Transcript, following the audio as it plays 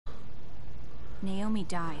Naomi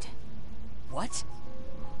died. What?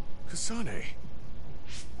 Kasane.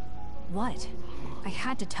 What? I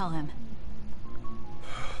had to tell him.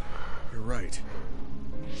 You're right.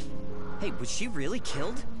 Hey, was she really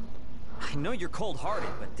killed? I know you're cold-hearted,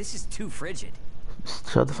 but this is too frigid.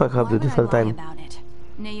 Shut the fuck up, Why dude. would This I whole lie time. about it?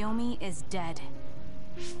 Naomi is dead.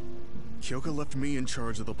 Kyoka left me in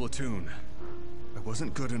charge of the platoon. I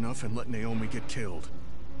wasn't good enough and let Naomi get killed.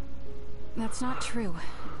 That's not true.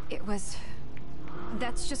 It was...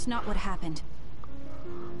 That's just not what happened.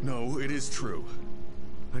 No, it is true.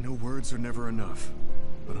 I know words are never enough,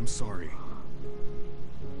 but I'm sorry.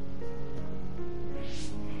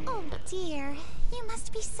 Oh dear, you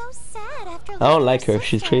must be so sad after. I don't like her.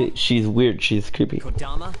 She's weird. She's creepy.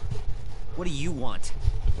 Kodama? What do you want?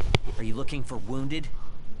 Are you looking for wounded?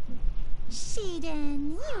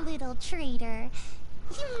 Shiden, you little traitor.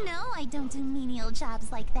 You know I don't do menial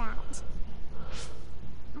jobs like that.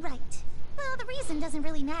 Right. Well, the reason doesn't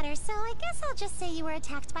really matter, so I guess I'll just say you were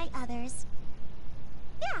attacked by others.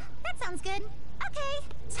 Yeah, that sounds good. Okay,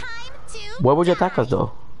 time to... Why would you attack us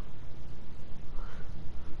though?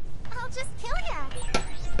 I'll just kill ya.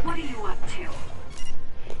 What are you up to?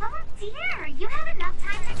 Oh dear, you have enough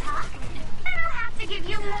time to talk? Then I'll have to give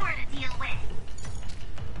you more to deal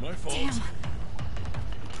with. My fault. Damn.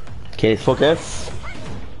 Okay, focus.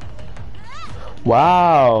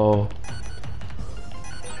 Wow.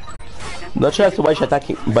 Not sure as to why she's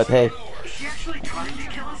attacking, but hey. Is she actually trying to